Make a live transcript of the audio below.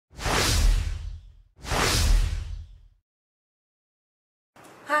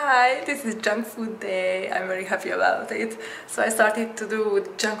Hi, this is junk food day. I'm very happy about it. So I started to do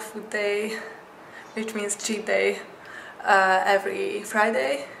junk food day, which means cheat day, every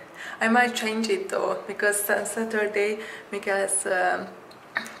Friday. I might change it though, because on Saturday Mikael has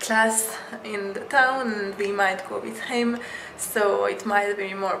class in the town and we might go with him, so it might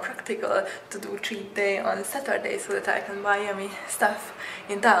be more practical to do cheat day on Saturday so that I can buy yummy stuff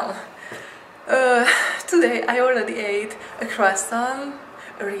in town. Today I already ate a croissant,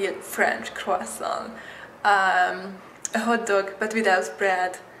 a real French croissant, a hot dog but without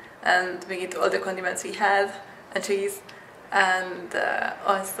bread, and with all the condiments we had, and cheese, and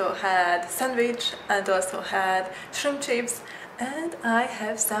also had sandwich, and also had shrimp chips, and I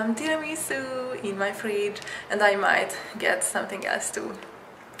have some tiramisu in my fridge, and I might get something else too.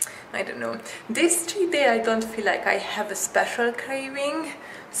 I don't know. This cheat day I don't feel like I have a special craving,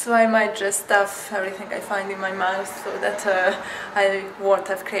 so I might just stuff everything I find in my mouth so that I won't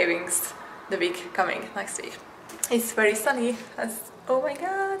have cravings the week coming next week. It's very sunny, as oh my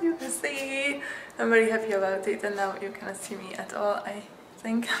god, you can see. I'm very happy about it, and now you cannot see me at all, I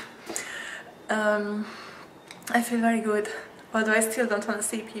think. I feel very good, although I still don't want to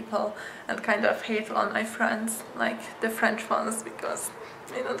see people and kind of hate on my friends, like the French ones, because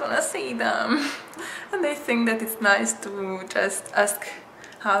I don't want to see them. And they think that it's nice to just ask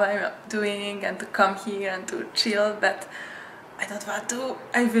how I'm doing and to come here and to chill, but I don't want to.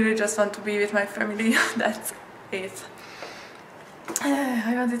 I really just want to be with my family. That's it.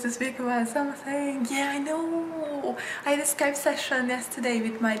 I wanted to speak about something. Yeah, I know. I had a Skype session yesterday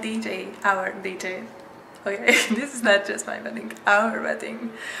with my DJ, our DJ. Okay, this is not just my wedding, our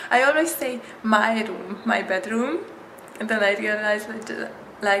wedding. I always say my room, my bedroom, and then I realized that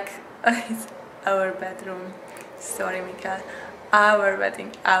it's our bedroom. Sorry, Mikael. Our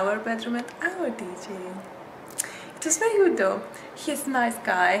wedding, our bedroom, and our DJ. It was very good though. He's a nice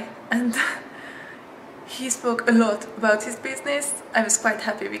guy, and he spoke a lot about his business. I was quite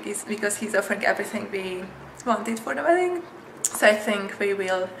happy because he's offering everything we wanted for the wedding. So I think we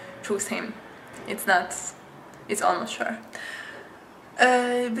will choose him. It's almost sure.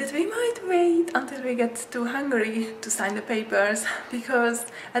 But we might wait until we get to Hungary to sign the papers, because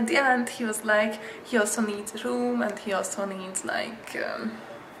at the end he was like, he also needs a room, and he also needs like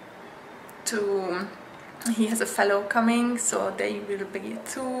he has a fellow coming, so they will be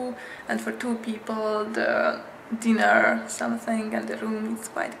two, and for two people the dinner something and the room is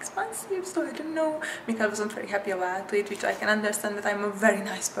quite expensive, so I don't know. Mikael wasn't very happy about it, which I can understand, that I'm a very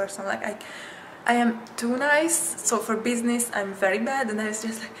nice person, like I am too nice, so for business I'm very bad, and I was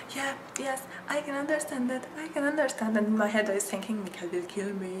just like, yeah, yes, I can understand that, I can understand, and in my head I was thinking, Mikael will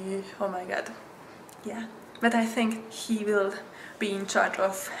kill me, oh my god, yeah. But I think he will be in charge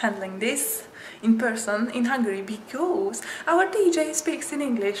of handling this in person in Hungary, because our DJ speaks in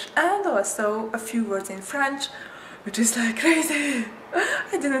English and also a few words in French, which is like crazy.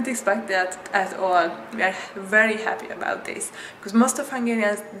 I didn't expect that at all. We are very happy about this, because most of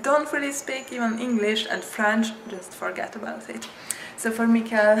Hungarians don't really speak even English, and French, just forget about it. So for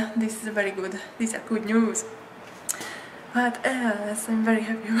Mikael, this is a good news. What else? I'm very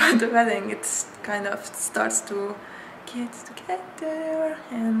happy about the wedding. It kind of starts to get together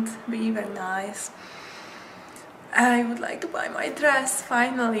and be very nice. I would like to buy my dress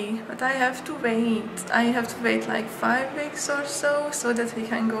finally, but I have to wait. I have to wait like 5 weeks or so that we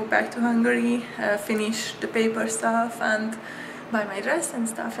can go back to Hungary, finish the paper stuff and buy my dress and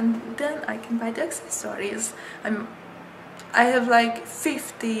stuff, and then I can buy the accessories. I have like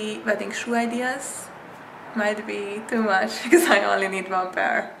 50 wedding shoe ideas. Might be too much because I only need one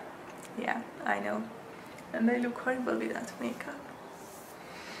pair. Yeah, I know. And I look horrible without makeup.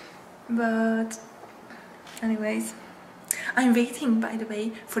 But anyways, I'm waiting, by the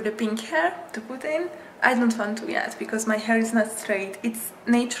way, for the pink hair to put in. I don't want to yet because my hair is not straight. It's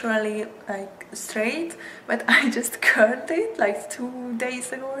naturally like straight, but I just curled it like 2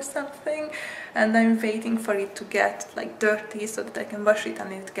 days ago or something, and I'm waiting for it to get like dirty so that I can wash it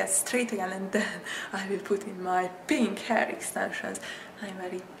and it gets straight again, and then I will put in my pink hair extensions. I'm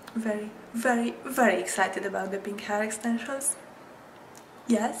very excited about the pink hair extensions.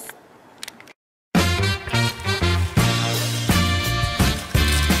 Yes.